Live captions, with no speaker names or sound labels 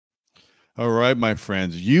All right, my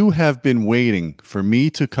friends, you have been waiting for me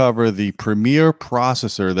to cover the premier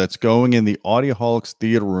processor that's going in the Audioholics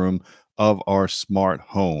theater room of our smart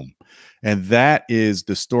home. And that is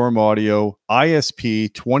the StormAudio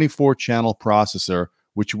ISP 24 channel processor,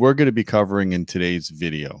 which we're going to be covering in today's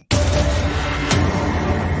video.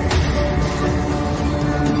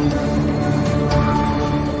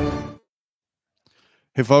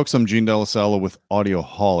 Hey folks, I'm Gene Delasella with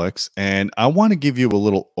Audioholics, and I want to give you a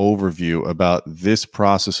little overview about this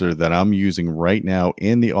processor that I'm using right now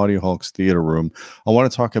in the Audioholics theater room. I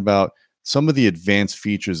want to talk about some of the advanced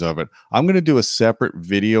features of it. I'm going to do a separate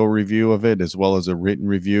video review of it as well as a written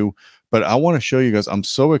review, but I want to show you guys, I'm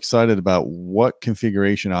so excited about what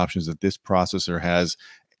configuration options that this processor has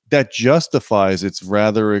that justifies its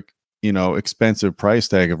rather expensive price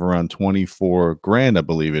tag of around 24 grand, I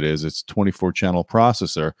believe it is. It's 24 channel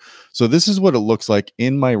processor. So this is what it looks like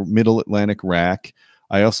in my middle Atlantic rack.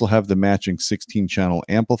 I also have the matching 16 channel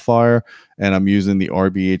amplifier, and I'm using the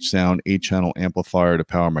RBH Sound 8 channel amplifier to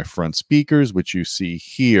power my front speakers, which you see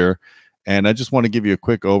here. And I just want to give you a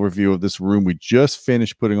quick overview of this room. We just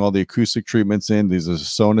finished putting all the acoustic treatments in. These are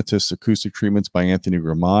Sonatus acoustic treatments by Anthony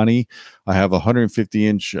Gramani. I have a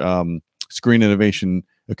 150-inch Screen Innovation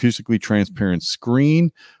acoustically transparent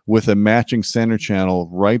screen with a matching center channel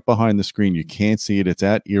right behind the screen. You can't see it. It's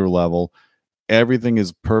at ear level. Everything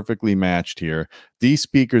is perfectly matched here. These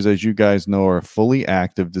speakers, as you guys know, are fully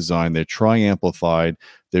active design. They're tri-amplified.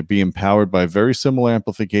 They're being powered by very similar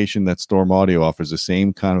amplification that StormAudio offers, the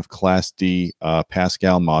same kind of Class D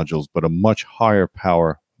Pascal modules, but a much higher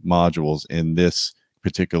power modules in this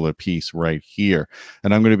particular piece right here.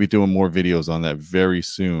 And I'm going to be doing more videos on that very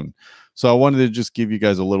soon. So I wanted to just give you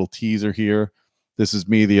guys a little teaser here. This is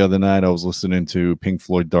me the other night. I was listening to Pink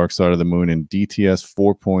Floyd Dark Side of the Moon in DTS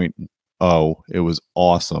 4.0. It was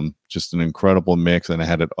awesome. Just an incredible mix. And I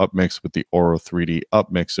had it upmixed with the Auro 3D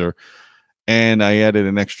upmixer. And I added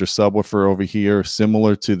an extra subwoofer over here,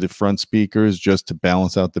 similar to the front speakers, just to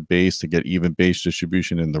balance out the bass, to get even bass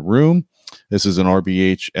distribution in the room. This is an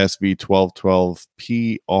RBH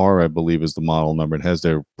SV1212PR, I believe is the model number. It has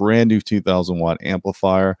their brand new 2000 watt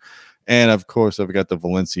amplifier. And of course, I've got the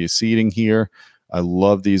Valencia seating here. I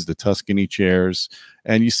love these, the Tuscany chairs.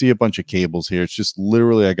 And you see a bunch of cables here. It's just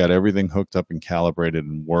literally, I got everything hooked up and calibrated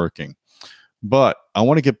and working. But I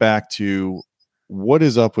want to get back to what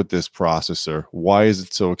is up with this processor. Why is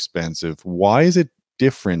it so expensive? Why is it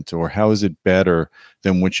different, or how is it better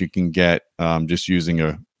than what you can get just using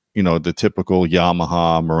the typical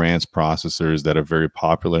Yamaha Marantz processors that are very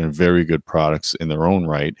popular and very good products in their own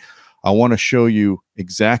right? I want to show you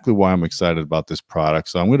exactly why I'm excited about this product.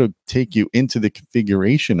 So I'm going to take you into the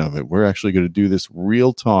configuration of it. We're actually going to do this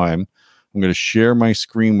real time. I'm going to share my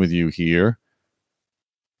screen with you here.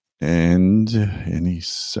 And any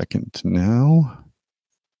second now.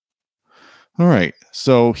 All right.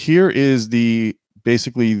 So here is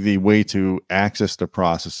basically the way to access the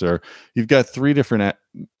processor. You've got three different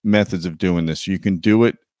methods of doing this. You can do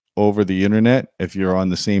it over the internet if you're on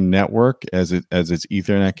the same network as its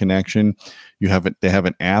Ethernet connection. They have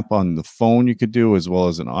an app on the phone you could do, as well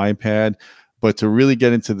as an iPad. But to really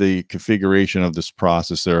get into the configuration of this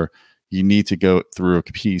processor, you need to go through a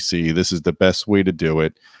PC. This is the best way to do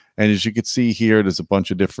it. And as you can see here, there's a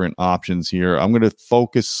bunch of different options here. I'm going to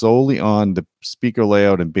focus solely on the speaker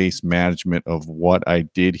layout and bass management of what I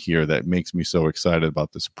did here that makes me so excited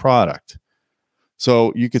about this product.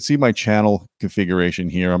 So you can see my channel configuration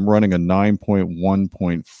here. I'm running a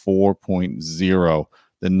 9.1.4.0.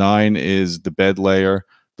 The 9 is the bed layer.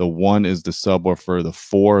 The 1 is the subwoofer. The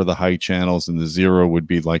 4 are the high channels, and the 0 would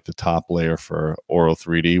be like the top layer for Auro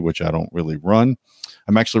 3D, which I don't really run.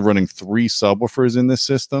 I'm actually running 3 subwoofers in this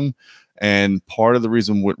system. And part of the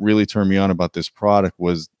reason what really turned me on about this product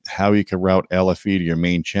was how you can route LFE to your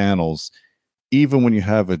main channels, even when you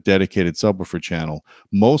have a dedicated subwoofer channel.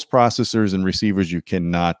 Most processors and receivers, you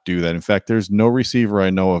cannot do that. In fact, there's no receiver I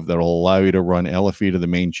know of that will allow you to run LFE to the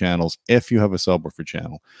main channels if you have a subwoofer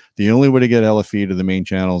channel. The only way to get LFE to the main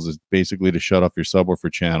channels is basically to shut off your subwoofer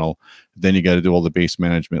channel. Then you got to do all the bass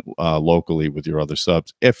management locally with your other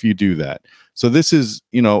subs if you do that. So this is,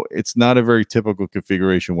 it's not a very typical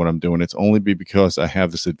configuration what I'm doing. It's only because I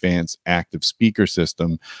have this advanced active speaker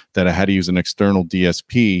system that I had to use an external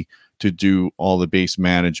DSP to do all the bass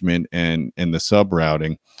management and the sub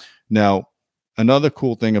routing. Now, another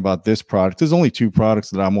cool thing about this product, there's only 2 products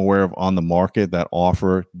that I'm aware of on the market that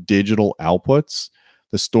offer digital outputs.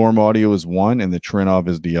 The StormAudio is one and the Trinov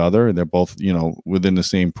is the other. They're both, within the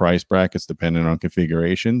same price brackets depending on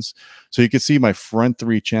configurations. So you can see my front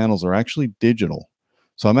 3 channels are actually digital.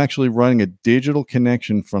 So I'm actually running a digital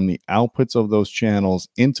connection from the outputs of those channels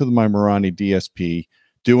into my Marani DSP,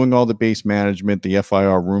 doing all the bass management, the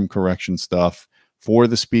FIR room correction stuff for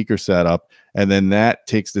the speaker setup. And then that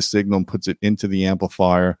takes the signal and puts it into the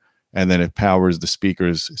amplifier, and then it powers the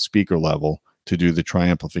speaker's speaker level to do the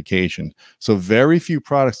triamplification. So very few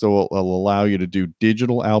products that will allow you to do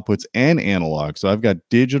digital outputs and analog. So I've got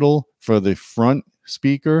digital for the front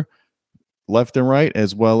speaker, left and right,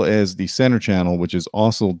 as well as the center channel, which is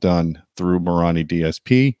also done through Marani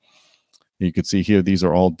DSP. You can see here, these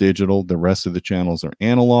are all digital. The rest of the channels are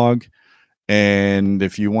analog. And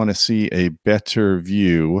if you want to see a better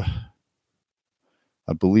view,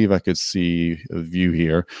 I believe I could see a view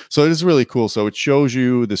here. So it is really cool. So it shows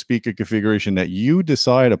you the speaker configuration that you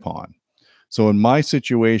decide upon. So in my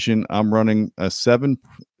situation, I'm running a seven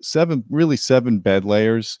bed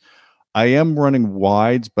layers. I am running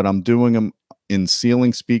wides, but I'm doing them in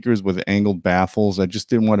ceiling speakers with angled baffles. I just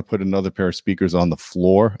didn't want to put another pair of speakers on the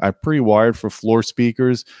floor. I pre-wired for floor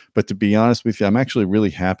speakers, but to be honest with you, I'm actually really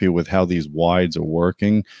happy with how these wides are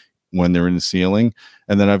working when they're in the ceiling.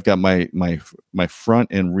 And then I've got my front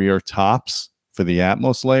and rear tops for the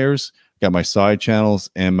Atmos layers, got my side channels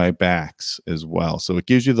and my backs as well. So it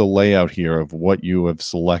gives you the layout here of what you have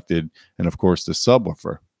selected, and of course the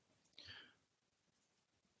subwoofer.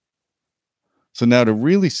 So now to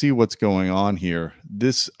really see what's going on here,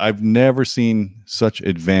 I've never seen such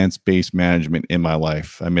advanced bass management in my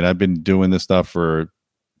life. I mean, I've been doing this stuff for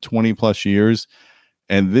 20 plus years,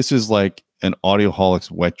 and this is like an Audioholics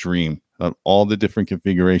wet dream of all the different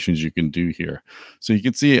configurations you can do here. So you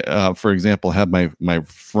can see, for example, I have my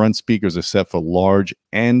front speakers are set for large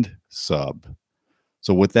and sub.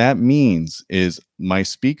 So what that means is my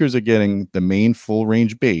speakers are getting the main full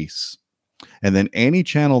range bass, and then any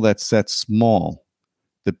channel that's set small,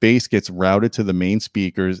 the bass gets routed to the main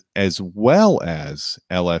speakers as well as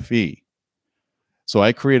LFE. So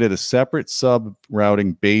I created a separate sub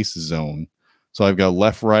routing bass zone. So I've got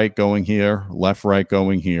left, right going here, left, right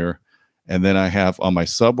going here. And then I have on my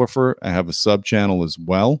subwoofer, I have a sub channel as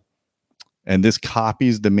well. And this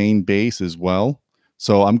copies the main bass as well.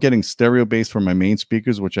 So I'm getting stereo bass from my main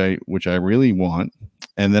speakers, which I really want.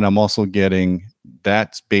 And then I'm also getting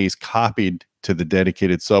that bass copied to the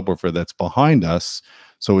dedicated subwoofer that's behind us.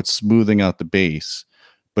 So it's smoothing out the bass,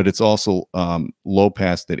 but it's also low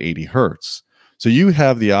passed at 80 hertz. So you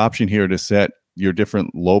have the option here to set your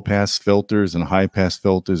different low pass filters and high pass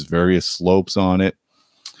filters, various slopes on it.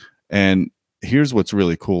 And here's what's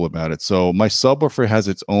really cool about it. So my subwoofer has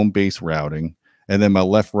its own bass routing, and then my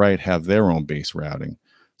left, right have their own bass routing.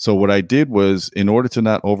 So what I did was, in order to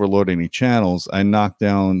not overload any channels, I knocked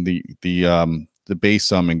down the bass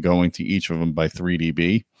summing going to each of them by 3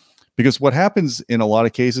 dB. Because what happens in a lot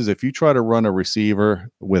of cases, if you try to run a receiver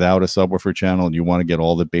without a subwoofer channel and you want to get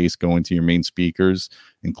all the bass going to your main speakers,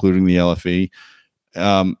 including the LFE,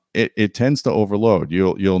 it tends to overload.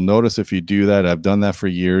 You'll notice if you do that. I've done that for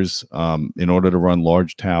years. In order to run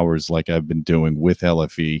large towers like I've been doing with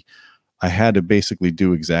LFE, I had to basically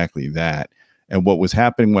do exactly that. And what was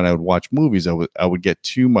happening when I would watch movies, I would get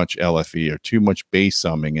too much LFE or too much bass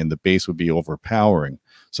summing, and the bass would be overpowering.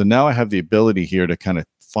 So now I have the ability here to kind of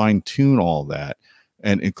fine tune all that,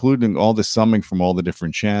 and including all the summing from all the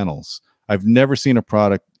different channels. I've never seen a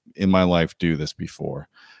product in my life do this before.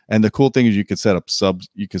 And the cool thing is you can set up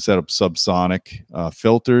subsonic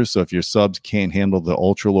filters. So if your subs can't handle the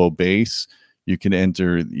ultra low bass, you can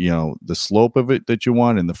enter, the slope of it that you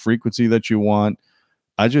want and the frequency that you want.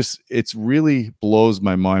 It's really blows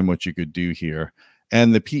my mind what you could do here.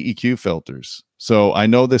 And the PEQ filters. So I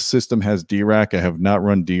know this system has DRAC. I have not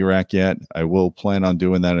run DRAC yet. I will plan on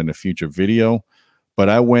doing that in a future video. But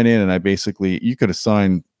I went in and you could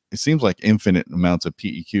assign, it seems like infinite amounts of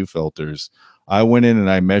PEQ filters. I went in and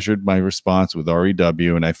I measured my response with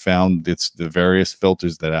REW, and I found the various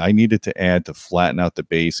filters that I needed to add to flatten out the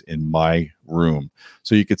bass in my room.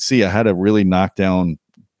 So you could see I had to really knock down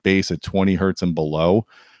bass at 20 hertz and below.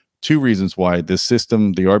 Two reasons why. This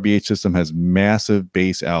system, the RBH system, has massive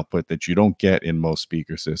bass output that you don't get in most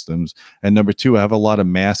speaker systems. And number two, I have a lot of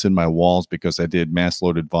mass in my walls because I did mass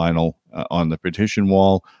loaded vinyl on the partition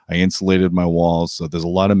wall. I insulated my walls, so there's a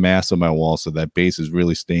lot of mass on my wall, so that bass is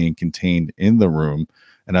really staying contained in the room.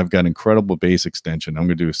 And I've got incredible bass extension. I'm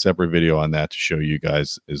going to do a separate video on that to show you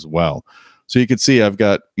guys as well. So you can see I've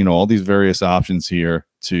got all these various options here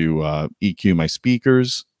to EQ my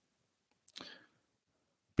speakers.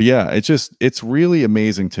 But yeah, it's really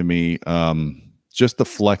amazing to me, just the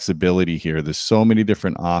flexibility here. There's so many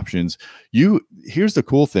different options. Here's the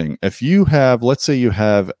cool thing. If you have, let's say you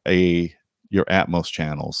have your Atmos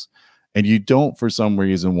channels, and you don't for some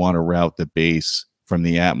reason want to route the bass from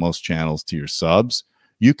the Atmos channels to your subs.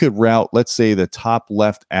 You could route, let's say, the top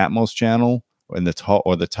left Atmos channel and the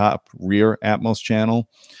top rear Atmos channel.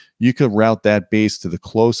 You could route that bass to the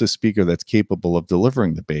closest speaker that's capable of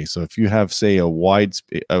delivering the bass. So if you have, say,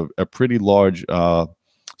 a pretty large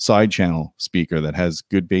side channel speaker that has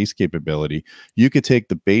good bass capability, you could take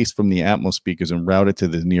the bass from the Atmos speakers and route it to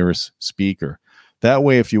the nearest speaker. That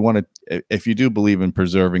way, if you do believe in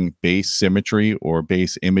preserving bass symmetry or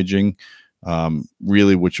bass imaging,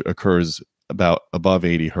 really, which occurs about above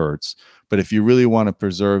 80 hertz, but if you really want to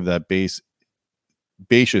preserve that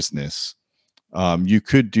bassousness, you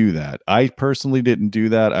could do that. I personally didn't do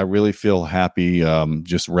that. I really feel happy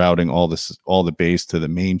just routing all the bass to the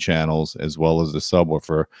main channels as well as the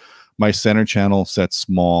subwoofer. My center channel set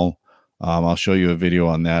small. I'll show you a video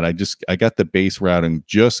on that. I got the bass routing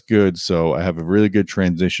just good, so I have a really good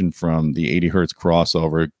transition from the 80 hertz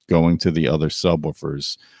crossover going to the other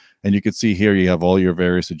subwoofers. And you can see here you have all your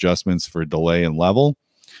various adjustments for delay and level.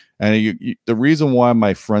 And the reason why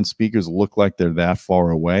my front speakers look like they're that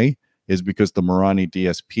far away is because the Marani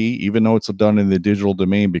DSP, even though it's done in the digital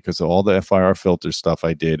domain, because of all the FIR filter stuff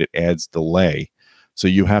I did, it adds delay. So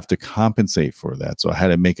you have to compensate for that. So I had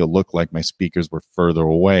to make it look like my speakers were further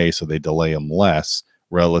away, so they delay them less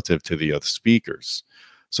relative to the other speakers.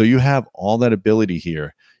 So you have all that ability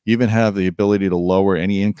here. You even have the ability to lower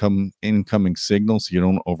any incoming signal so you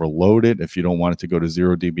don't overload it. If you don't want it to go to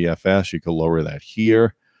 0 dBFS, you can lower that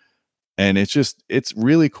here. And it's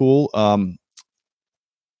really cool.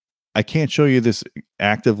 I can't show you this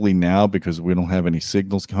actively now because we don't have any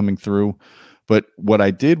signals coming through. But what I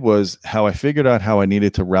did was how I figured out how I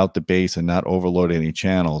needed to route the bass and not overload any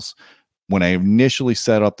channels. When I initially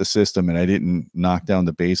set up the system and I didn't knock down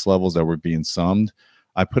the bass levels that were being summed,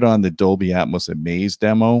 I put on the Dolby Atmos Amaze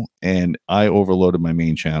demo and I overloaded my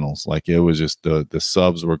main channels. Like it was just the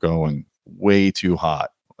subs were going way too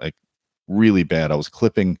hot, like really bad. I was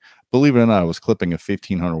clipping, believe it or not, I was clipping a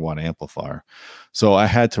 1500 watt amplifier. So I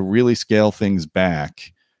had to really scale things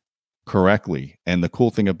back correctly. And the cool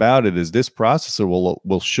thing about it is this processor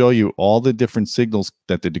will show you all the different signals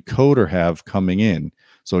that the decoder have coming in.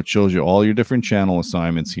 So it shows you all your different channel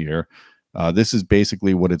assignments here. This is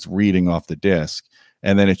basically what it's reading off the disk.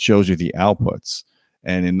 And then it shows you the outputs.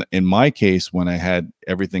 And in my case, when I had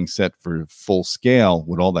everything set for full scale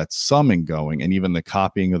with all that summing going and even the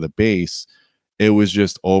copying of the bass, it was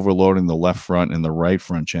just overloading the left front and the right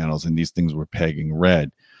front channels, and these things were pegging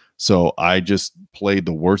red. So I just played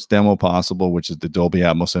the worst demo possible, which is the Dolby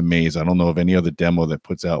Atmos Amaze. I don't know of any other demo that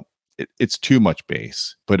puts out, it's too much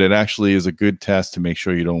bass, but it actually is a good test to make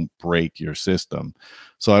sure you don't break your system.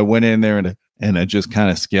 So I went in there and I just kind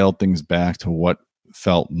of scaled things back to what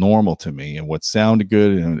felt normal to me and what sounded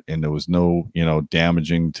good, and there was no,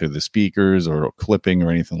 damaging to the speakers or clipping or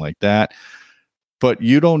anything like that. But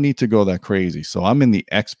you don't need to go that crazy. So I'm in the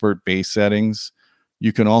expert bass settings.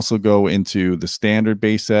 You can also go into the standard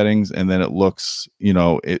bass settings, and then it looks,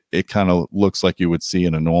 it kind of looks like you would see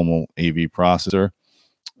in a normal AV processor.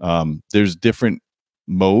 There's different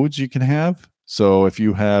modes you can have. So if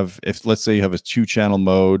let's say you have a 2-channel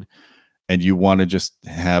mode and you want to just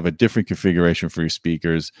have a different configuration for your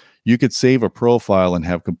speakers, you could save a profile and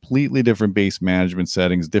have completely different bass management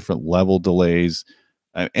settings, different level delays,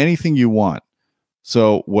 anything you want.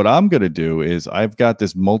 So what I'm going to do is I've got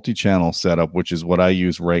this multi-channel setup, which is what I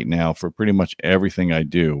use right now for pretty much everything I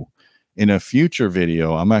do. In a future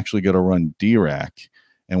video, I'm actually going to run DRAC.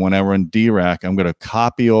 And when I run DRAC, I'm going to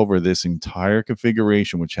copy over this entire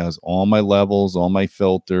configuration, which has all my levels, all my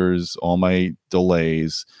filters, all my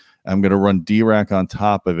delays. I'm going to run DRAC on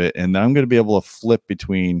top of it. And then I'm going to be able to flip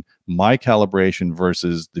between my calibration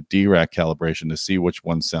versus the DRAC calibration to see which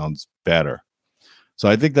one sounds better. So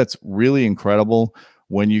I think that's really incredible.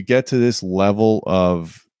 When you get to this level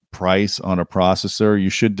of price on a processor, you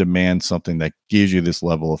should demand something that gives you this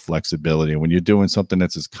level of flexibility. When you're doing something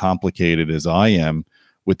that's as complicated as I am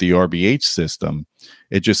with the RBH system,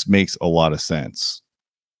 it just makes a lot of sense.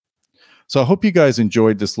 So I hope you guys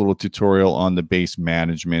enjoyed this little tutorial on the bass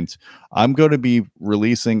management. I'm going to be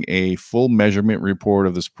releasing a full measurement report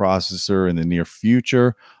of this processor in the near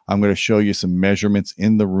future. I'm going to show you some measurements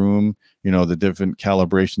in the room, the different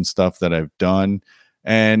calibration stuff that I've done.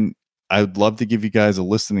 And I'd love to give you guys a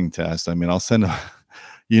listening test. I mean, I'll send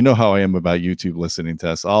you know how I am about YouTube listening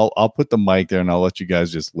tests. I'll put the mic there and I'll let you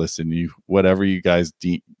guys just listen. Whatever you guys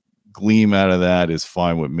gleam out of that is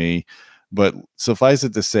fine with me. But suffice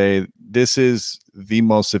it to say, this is the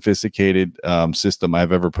most sophisticated system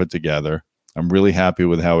I've ever put together. I'm really happy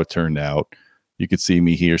with how it turned out. You could see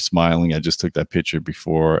me here smiling. I just took that picture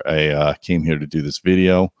before I came here to do this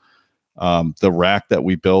video. The rack that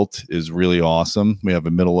we built is really awesome. We have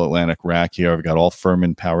a middle Atlantic rack here. I've got all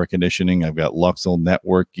Furman power conditioning. I've got Luxel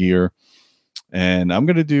network gear, and I'm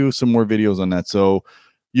going to do some more videos on that. So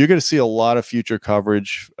you're going to see a lot of future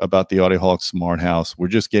coverage about the Audioholics Smart House. We're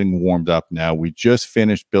just getting warmed up now. We just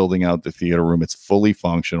finished building out the theater room. It's fully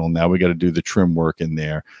functional. Now we got to do the trim work in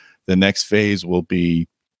there. The next phase will be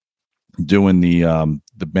doing the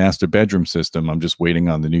master bedroom system. I'm just waiting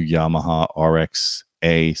on the new Yamaha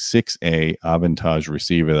RX-A 6A Avantage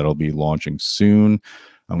receiver that'll be launching soon.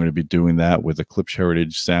 I'm going to be doing that with a Klipsch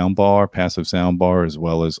Heritage soundbar, passive soundbar, as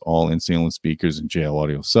well as all in-ceiling speakers and JL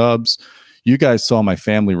Audio subs. You guys saw my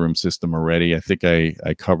family room system already. I think I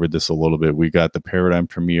covered this a little bit. We got the Paradigm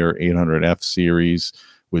Premier 800F series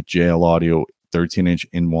with JL Audio 13-inch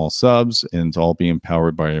in-wall subs, and it's all being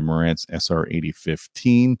powered by a Marantz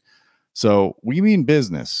SR8015. So we mean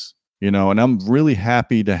business, you know, and I'm really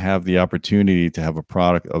happy to have the opportunity to have a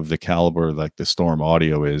product of the caliber like the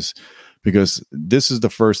StormAudio is, because this is the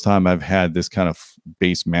first time I've had this kind of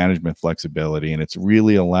bass management flexibility, and it's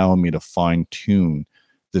really allowing me to fine tune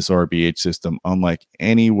this RBH system unlike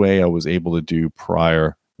any way I was able to do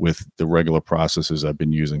prior with the regular processors I've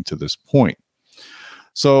been using to this point.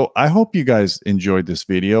 So I hope you guys enjoyed this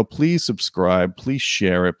video. Please subscribe, please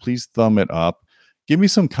share it, please thumb it up. Give me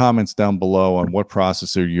some comments down below on what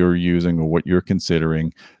processor you're using or what you're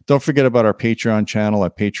considering. Don't forget about our Patreon channel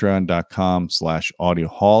at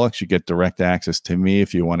patreon.com/audioholics. You get direct access to me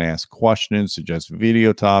if you want to ask questions, suggest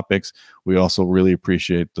video topics. We also really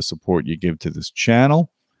appreciate the support you give to this channel.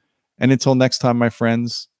 And until next time, my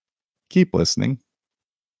friends, keep listening.